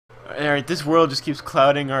Alright, this world just keeps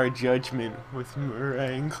clouding our judgment with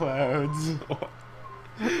meringue clouds.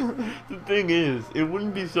 The thing is, it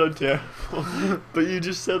wouldn't be so terrible. But you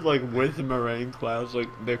just said, like, with meringue clouds, like,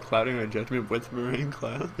 they're clouding our judgment with meringue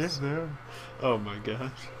clouds? Yes, they are. Oh my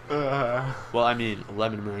gosh. Well, I mean,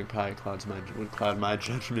 lemon meringue pie would cloud my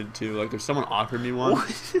judgment too. Like, if someone offered me one,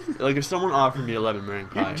 like, if someone offered me a lemon meringue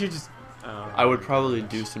pie, you just, I would probably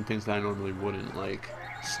do some things that I normally wouldn't, like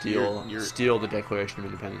steal the Declaration of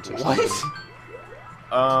Independence or something.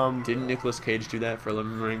 What? Didn't Nicolas Cage do that for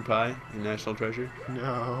lemon meringue pie in National Treasure? No,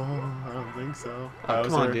 I don't think so. Oh,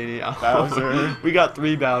 come on, Danny. Bowser. We got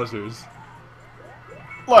 3 Bowsers.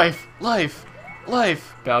 Life!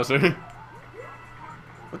 Bowser.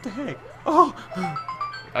 What the heck? Oh!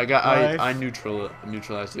 I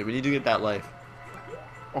neutralized it. We need to get that life.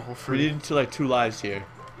 Oh, We need to, like, 2 lives here.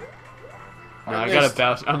 No, I got a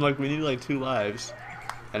Bowser. I'm like, we need like 2 lives.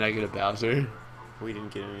 And I get a Bowser. We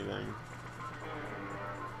didn't get anything.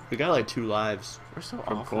 We got like 2 lives. We're so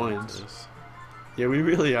from awful coins. at this. Yeah, we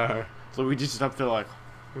really are. So we just up there like,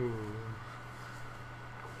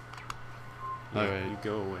 Alright. You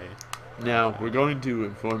go away. Now, we're going to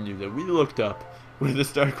inform you that we looked up where the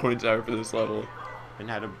star coins are for this level. And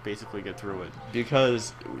how to basically get through it.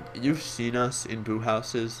 Because you've seen us in boo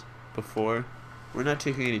houses before. We're not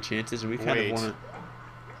taking any chances, and we kind of want to...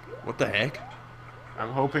 What the heck?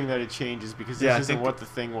 I'm hoping that it changes because this isn't what the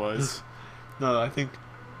thing was. No, I think...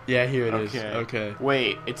 Yeah, here it is. Okay. Okay.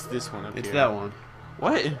 Wait, it's this one up here. It's that one.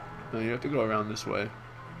 What? No, you have to go around this way.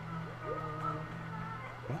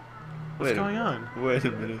 What? What's going on? Wait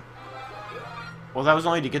a minute. Well, that was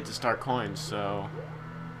only to get the star coins, so...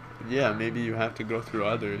 Yeah, maybe you have to go through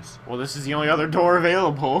others. Well, this is the only other door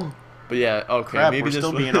available. But yeah, okay, Crap, maybe we're this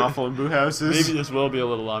still being awful in boo houses. Maybe this will be a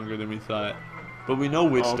little longer than we thought. But we know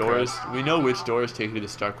which doors. We know which doors take you to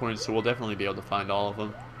star coins, so we'll definitely be able to find all of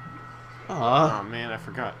them. Oh man, I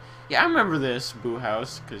forgot. Yeah, I remember this boo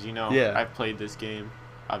house because you know I've played this game,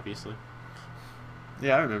 obviously.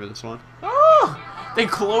 Yeah, I remember this one. Oh, they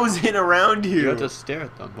close in around you. You have to stare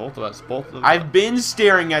at them, both of them. I've been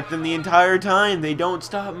staring at them the entire time. They don't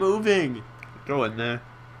stop moving. Go in there.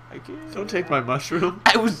 I can't. Don't take my mushroom.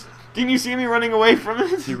 Didn't you see me running away from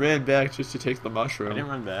it? You ran back just to take the mushroom. I didn't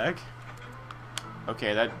run back.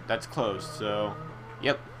 Okay, that's closed, so...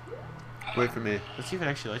 Yep. Wait for me. Let's see if it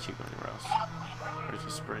actually lets you go anywhere else. Where's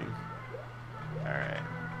the spring? Alright.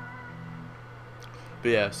 But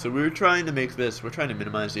yeah, so we're trying to make this... We're trying to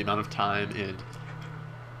minimize the amount of time and...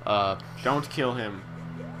 Don't kill him.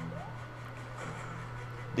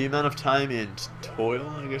 The amount of time and toil,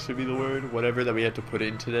 I guess would be the word. Whatever that we have to put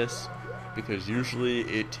into this. Because usually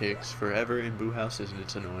it takes forever in boo houses and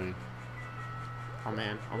it's annoying. Oh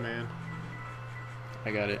man, oh man.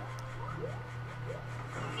 I got it.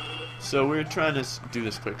 So we're trying to do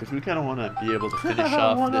this quick because we kind of want to be able to finish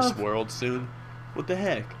off this world soon. What the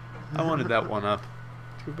heck? I wanted that one up.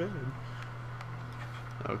 Too bad.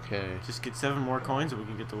 Okay. Just get 7 more coins and we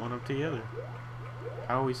can get the one up together.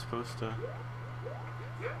 How are we supposed to...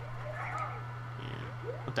 Yeah.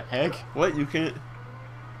 What the heck? What? You can't...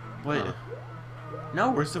 What? Huh.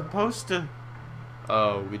 No, we're supposed to...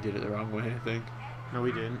 Oh, we did it the wrong way, I think. No,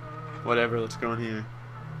 we didn't. Whatever, let's go in here.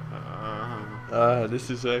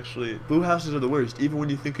 This is actually... Boo houses are the worst. Even when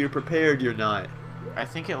you think you're prepared, you're not. I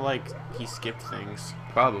think he skipped things.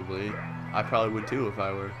 Probably. I probably would too if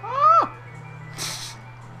I were. Ah!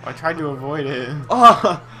 I tried to avoid it.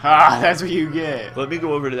 Oh! That's what you get. Let me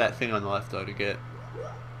go over to that thing on the left, though, to get...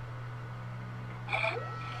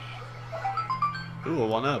 Ooh, a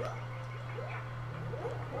 1-up.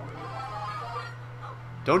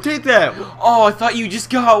 Don't take that! Oh, I thought you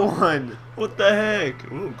just got one! What the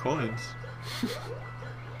heck? Ooh, coins.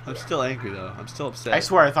 I'm still angry, though. I'm still upset. I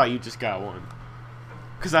swear I thought you just got one.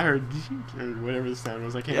 Because I heard or whatever the sound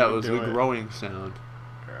was. I can't Yeah, it was a growing sound.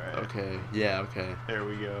 Alright. Okay, yeah, okay. There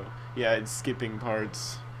we go. Yeah, it's skipping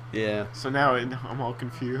parts. Yeah. So now I'm all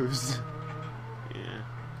confused. Yeah.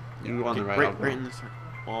 You go on the right. Right in this.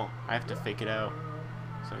 Well, I have to fake it out.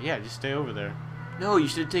 So yeah, just stay over there. No, you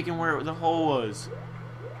should have taken where the hole was.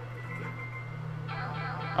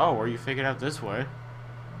 Oh, or you figured out this way.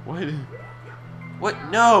 What? What?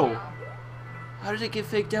 No! How did it get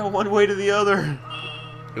faked out one way to the other?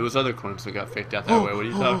 It was other coins that got faked out that way. What are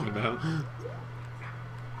you talking about?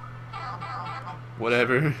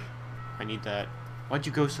 Whatever. I need that. Why'd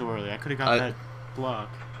you go so early? I could have got that block.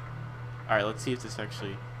 Alright, let's see if this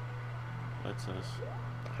actually lets us.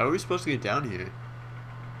 How are we supposed to get down here?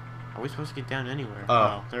 Are we supposed to get down anywhere?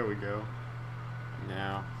 Oh, there we go.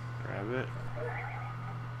 Now, grab it.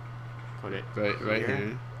 Put it right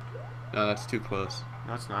here. No, that's too close.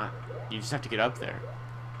 No, it's not. You just have to get up there.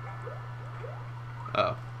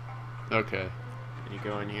 Oh. Okay. And you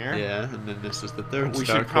go in here. Yeah, and then this is the third We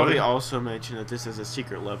star should probably coin. also mention that this is a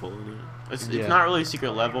secret level. It's Yeah. not really a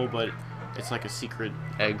secret level, but it's like a secret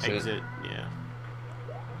Exit. Yeah.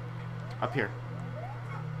 Up here.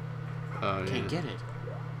 Oh, Can't yeah. get it.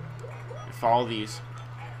 Follow these.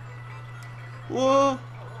 Whoa!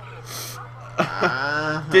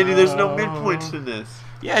 Danny, there's no midpoints in this.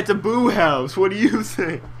 Yeah, it's a boo house. What do you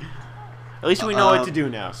think? At least we know what to do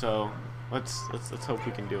now. So let's hope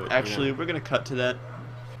we can do it. Actually, you know? we're gonna cut to that.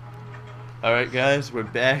 All right, guys, we're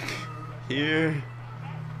back here,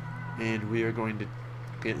 and we are going to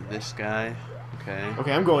get this guy. Okay.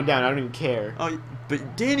 Okay, I'm going down. I don't even care. Oh,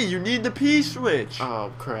 but Danny, you need the P switch.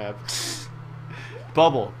 Oh crap!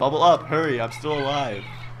 Bubble up, hurry! I'm still alive.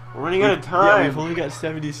 We're running out of time. Yeah, we've only got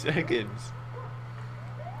 70 seconds.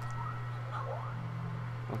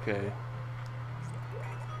 Okay.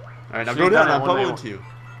 All right, now go down. I'm bubbling to you.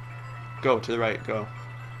 Go to the right. Go.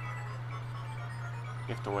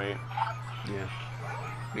 You have to wait. Yeah.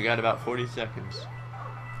 We got about 40 seconds.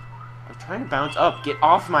 I'm trying to bounce up. Get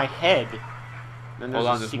off my head. Then Hold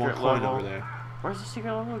on, there's secret one coin level over there. Where's the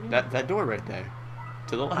secret level again? That door right there.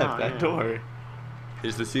 To the left, Oh, that yeah. door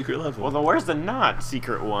is the secret level. Well, then where's the not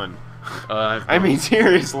secret one? I mean,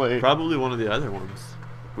 seriously. probably one of the other ones.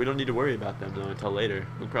 We don't need to worry about them though until later.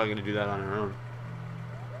 We're probably gonna do that on our own.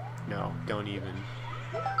 No, don't even.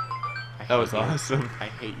 That was hate you. awesome. I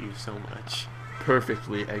hate you so much.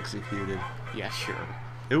 Perfectly executed. Yeah, sure.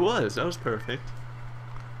 It was. That was perfect.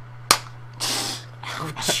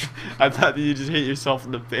 Ouch. I thought that you just hit yourself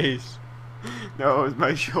in the face. No, it was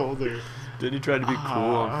my shoulder. Then he tried to be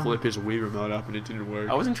cool Ah. and flip his Wii remote up and it didn't work.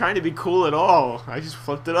 I wasn't trying to be cool at all. I just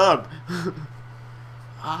flipped it up.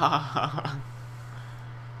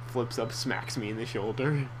 Flips up, smacks me in the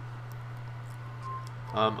shoulder.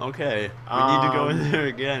 Okay. We need to go in there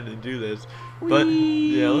again and do this. But,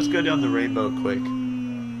 yeah, let's go down the rainbow quick.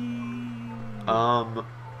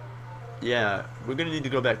 Yeah, we're gonna need to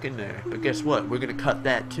go back in there. But guess what? We're gonna cut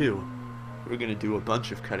that too. We're gonna do a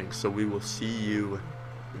bunch of cutting, so we will see you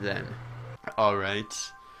then.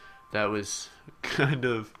 Alright. That was kind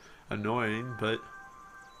of annoying, but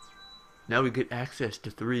now we get access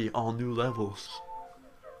to 3 all new levels.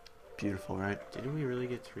 Beautiful, right? Didn't we really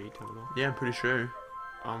get 3 total? Yeah, I'm pretty sure.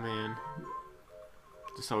 Oh man.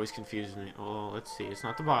 This always confuses me. Oh, let's see. It's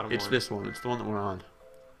not the bottom It's one. this one. It's the one that we're on.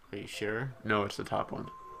 Are you sure? No, it's the top one.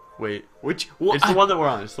 Wait. Which? What? It's the one that we're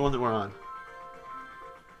on. It's the one that we're on.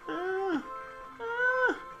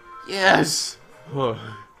 Yes! Whoa.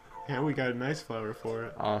 Yeah, we got a nice flower for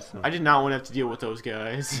it. Awesome. I did not want to have to deal with those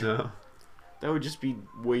guys. No. That would just be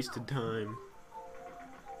wasted time.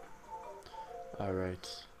 Alright.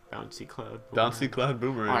 Bouncy cloud. Bouncy cloud Oh, I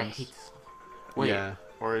boomerangs. hate this. Wait. Yeah.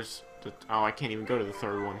 Or is the... Oh, I can't even go to the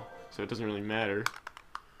third one. So it doesn't really matter.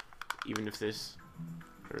 Even if this...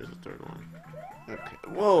 There is a third one. Okay.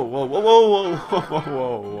 Whoa, whoa, whoa, whoa, whoa, whoa,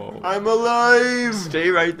 whoa, whoa. I'm alive! Stay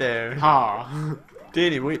right there. Ha!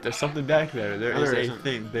 Danny, wait, there's something back there. There No, is there a isn't.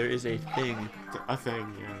 thing. There is a thing. A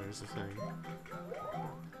thing. Yeah, there's a thing.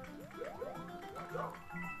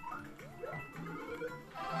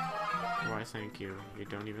 Why, thank you. You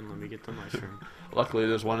don't even let me get the mushroom. Luckily,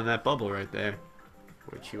 there's one in that bubble right there.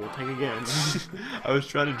 Which you will take again. I was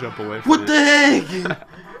trying to jump away from What it. the heck?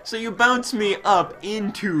 So you bounce me up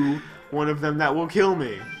into one of them that will kill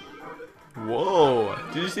me. Whoa!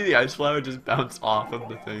 Did you see the ice flower just bounce off of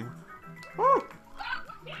the thing? Oh.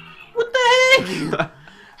 What the heck?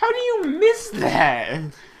 How do you miss that?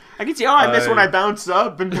 I can see how I miss when I bounce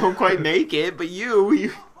up and don't quite make it, but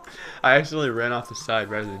you... I accidentally ran off the side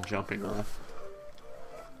rather than jumping off.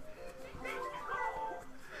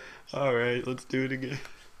 Alright, let's do it again.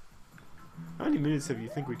 How many minutes have you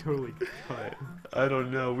think we totally cut? I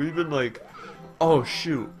don't know. We've been like... Oh,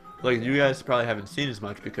 shoot. Like, you guys probably haven't seen as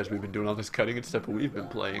much because we've been doing all this cutting and stuff, but we've been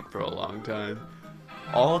playing for a long time.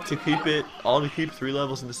 All to keep 3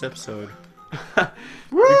 levels in this episode.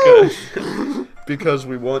 because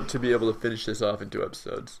we want to be able to finish this off in 2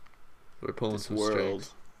 episodes. We're pulling some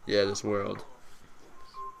strings. Yeah, this world.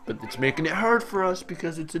 But it's making it hard for us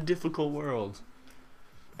because it's a difficult world.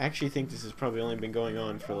 I actually think this has probably only been going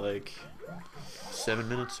on for like... 7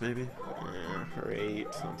 minutes, maybe? Or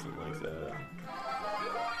 8, something like that.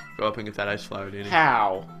 Go up and get that ice flower, Danny.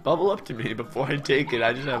 How? Bubble up to me before I take it.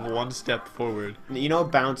 I just have 1 step forward. You know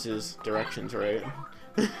it bounces directions, right?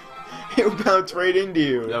 It would bounce right into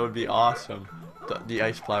you. That would be awesome. The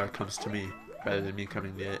ice flower comes to me rather than me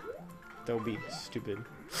coming to it. That would be stupid.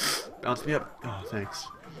 Bounce me up. Oh, thanks.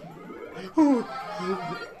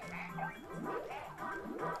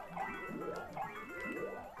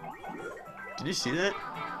 Did you see that?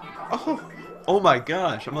 Oh, Oh my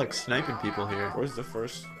gosh, I'm like sniping people here. Where's the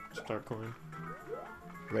first star coin?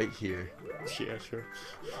 Right here. Yeah, sure.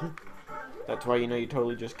 That's why you know you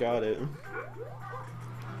totally just got it.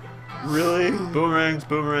 Really? Boomerangs,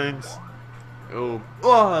 boomerangs. Oh,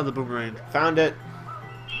 the boomerang. Found it.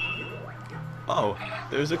 Oh,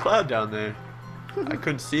 there's a cloud down there. I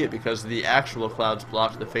couldn't see it because the actual clouds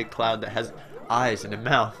blocked the fake cloud that has eyes and a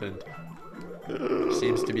mouth and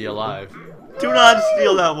seems to be alive. Do not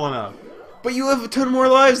steal that one up. But you have a ton more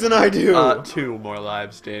lives than I do. 2 more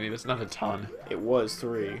lives, Danny. That's not a ton. It was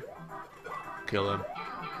 3. Kill him.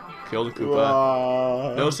 Kill the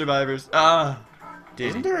Koopa. No survivors. Danny.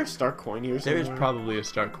 Isn't there a star coin here somewhere? There is probably a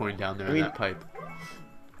star coin down there in that pipe.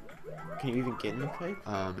 Can you even get in the pipe?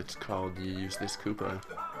 It's called you use this Koopa.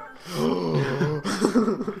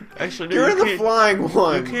 Actually, no, You're the flying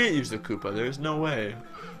one. You can't use the Koopa. There's no way.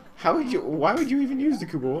 How would you? Why would you even use the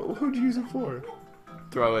Koopa? What would you use it for?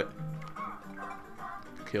 Throw it.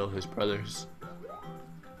 Kill his brothers.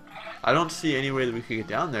 I don't see any way that we could get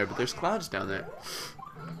down there, but there's clouds down there.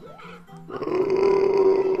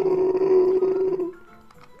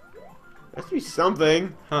 Must be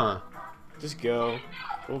something. Huh. Just go.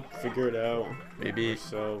 We'll figure it out. Maybe.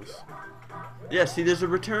 Ourselves. Yeah, see, there's a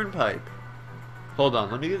return pipe. Hold on,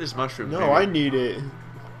 let me get this mushroom. No, maybe. I need it.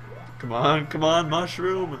 Come on,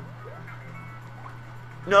 mushroom.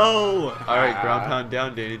 No! Alright, ground pound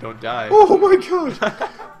down, Danny, don't die. Oh my god!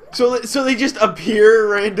 so they just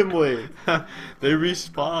appear randomly. They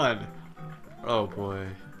respawn. Oh boy.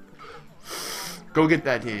 Go get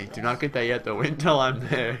that, Danny. Do not get that yet, though. Wait until I'm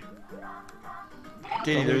there.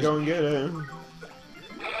 Danny, there's... Go and get it.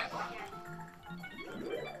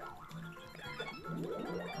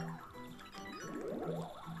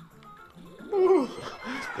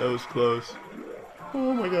 That was close.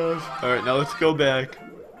 Oh my gosh. Alright, now let's go back.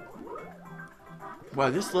 Wow,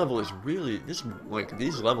 this level is really...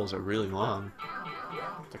 these levels are really long.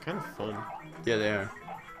 They're kind of fun. Yeah, they are.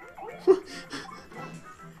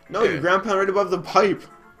 No, you ground pound right above the pipe.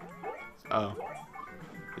 Oh.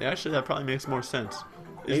 Yeah, actually, that probably makes more sense.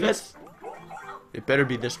 Maybe this... It better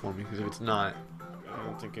be this one, because if it's not... I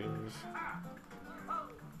don't think it is.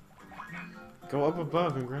 Go up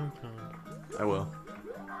above and ground pound. I will.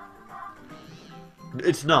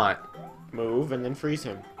 It's not. Move and then freeze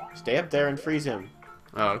him. Stay up there and freeze him.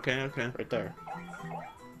 Oh, okay. Right there.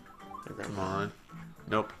 Come on.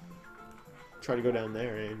 Nope. Try to go down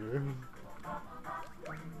there, Andrew.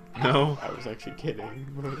 No. I was actually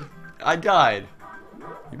kidding. I died.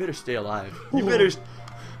 You better stay alive. You better...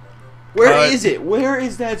 Where is it? Where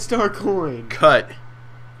is that star coin? Cut.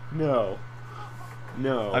 No.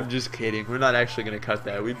 No. I'm just kidding. We're not actually going to cut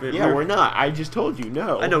that. We're not. I just told you,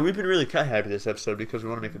 no. I know, we've been really cut happy this episode because we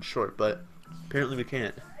want to make it short, but apparently we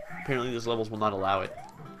can't. Apparently these levels will not allow it.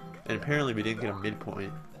 And apparently we didn't get a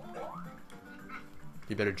midpoint.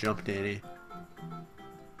 You better jump, Danny.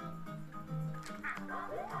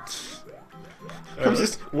 I'm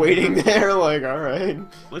just waiting there like, alright.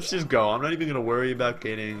 Let's just go. I'm not even going to worry about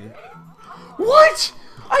getting... What?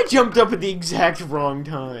 I jumped up at the exact wrong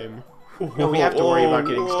time. No, we have to worry about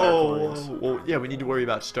getting star coins. Well, yeah, we need to worry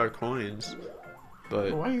about star coins.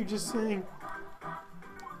 But... Why are you just saying...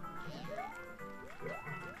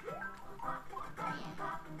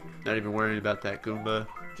 Not even worrying about that Goomba.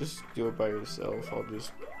 Just do it by yourself. I'll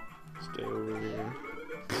just stay over here.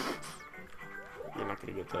 You're not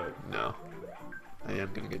gonna get that. No. I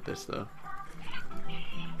am gonna get this, though.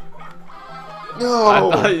 No! I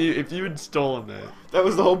thought if you had stolen that. That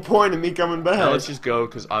was the whole point of me coming back. Now let's just go,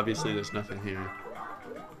 because obviously there's nothing here.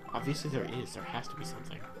 Obviously there is. There has to be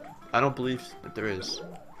something. I don't believe that there is.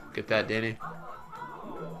 Get that, Danny?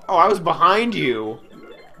 Oh, I was behind you.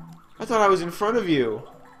 I thought I was in front of you.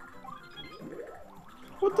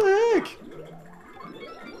 What the heck?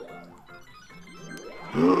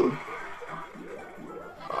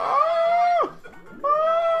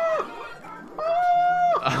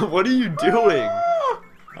 What are you doing?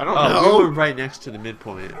 I don't know. We were right next to the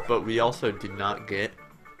midpoint, but we also did not get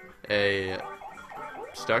a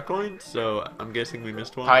star coin, so I'm guessing we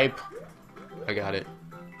missed one. Pipe. I got it.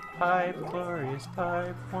 Pipe, glorious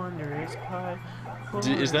pipe, wondrous pipe.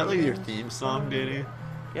 Is that like your theme song, Danny?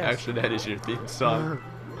 Yes. Actually, that is your theme song.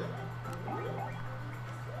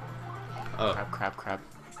 Oh. Crap.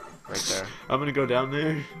 Right there. I'm gonna go down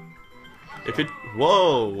there. If it...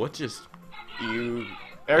 Whoa, what just...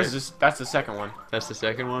 There's this. That's the second one. That's the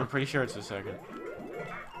second one? I'm pretty sure it's the second.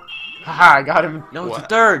 Haha, I got him. No, it's the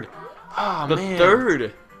third. Oh, the man.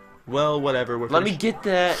 third? Well, whatever. Let me get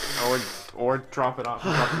that. Or drop it off.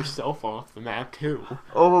 Drop yourself off the map, too.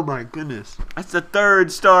 Oh, my goodness. That's the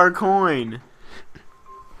third star coin.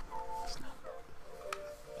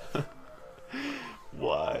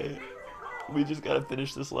 We just gotta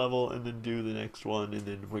finish this level and then do the next one, and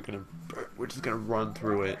then we're just gonna run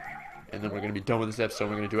through it, and then we're gonna be done with this episode.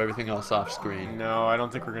 We're gonna do everything else off screen. No, I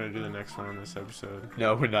don't think we're gonna do the next one on this episode.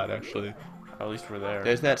 No, we're not actually. At least we're there.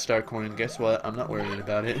 There's that star coin. Guess what? I'm not worrying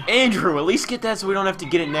about it. Andrew, at least get that so we don't have to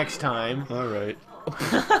get it next time. All right.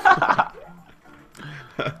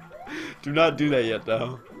 Do not do that yet,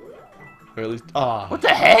 though. Or at least. Ah. What the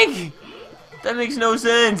heck? That makes no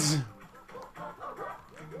sense.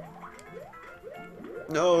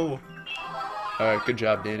 No. All right. Good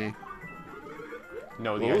job, Danny.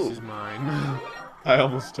 No, the ice is mine. I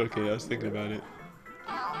almost took it. I was thinking about it.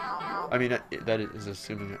 I mean, that is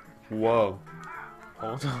assuming it. Whoa.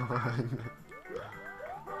 Hold on.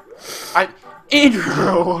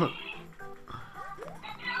 Andrew!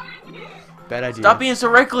 Bad idea. Stop being so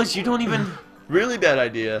reckless. You don't even... Really bad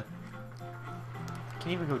idea.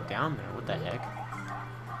 Can't even go down there. What the heck?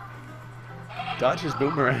 Dodge his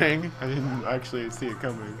boomerang. I didn't actually see it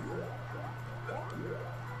coming.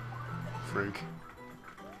 Freak.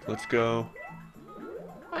 Let's go.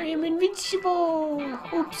 I am invincible.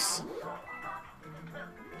 Oops.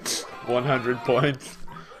 100 points.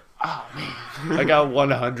 Oh, man. I got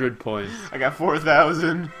 100 points. I got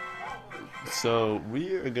 4,000. So,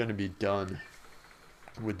 we are going to be done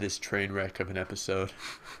with this train wreck of an episode.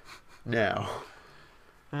 Now.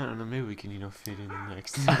 I don't know, maybe we can, fit in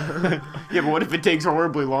next. Yeah, but what if it takes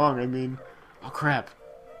horribly long? I mean, oh, crap.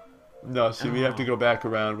 No, see, we have to go back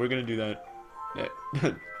around. We're going to do that.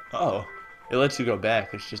 Oh. It lets you go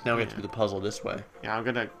back. It's just now we have to do the puzzle this way. Yeah, I'm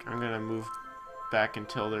gonna move back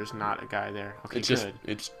until there's not a guy there. Okay, it's good.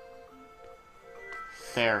 It's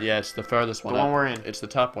there. Yeah, it's the farthest one. The one we're in. It's the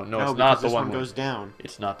top one. No, No, it's not the this one. one goes down.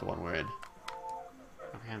 It's not the one we're in.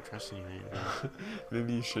 Okay, I'm trusting you, man.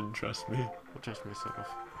 Maybe you shouldn't trust me. I'll trust myself.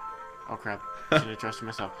 Oh crap! I should have trusted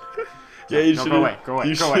myself. Yeah, you no, should. Go away. Go away.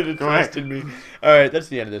 You Go should away. have Go away. trusted me. All right, that's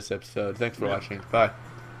the end of this episode. Thanks for watching. Bye.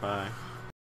 Bye.